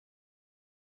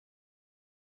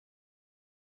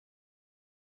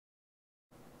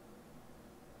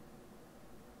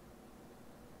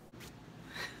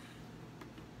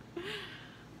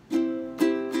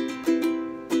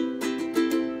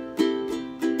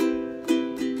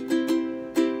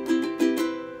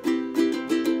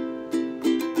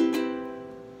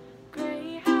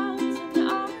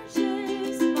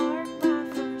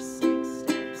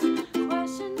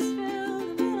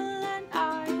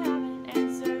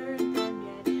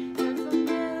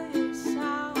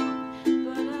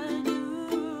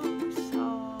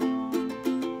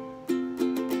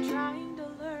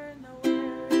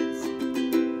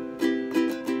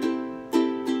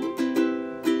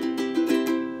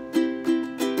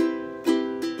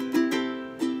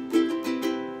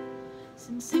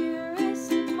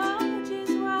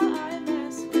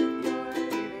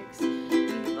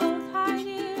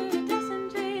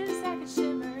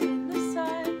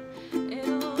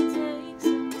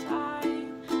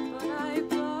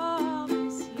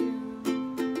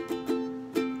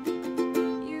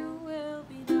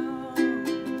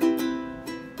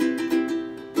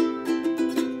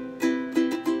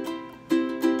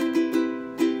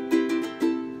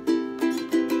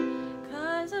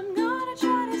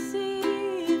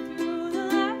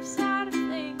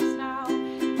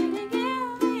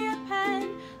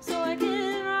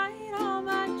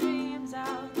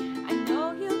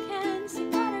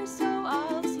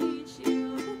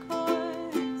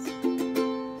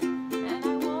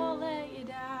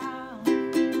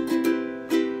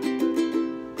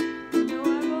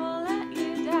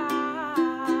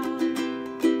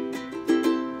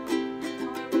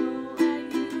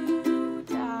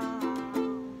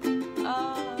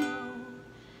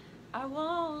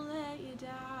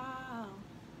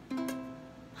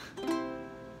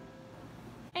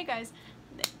guys,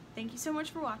 thank you so much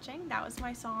for watching. That was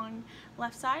my song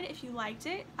Left Side. If you liked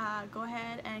it, go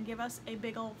ahead and give us a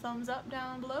big old thumbs up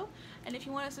down below. And if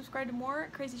you want to subscribe to more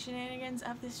crazy shenanigans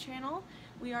of this channel,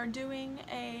 we are doing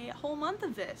a whole month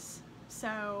of this.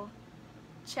 So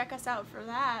check us out for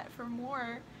that, for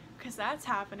more, because that's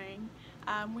happening.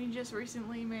 We just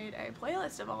recently made a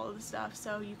playlist of all of the stuff,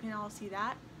 so you can all see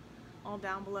that all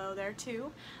down below there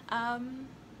too.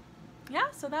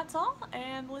 Yeah, so that's all,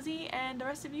 and Lizzie and the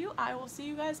rest of you, I will see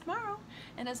you guys tomorrow,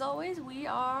 and as always, we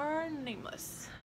are nameless.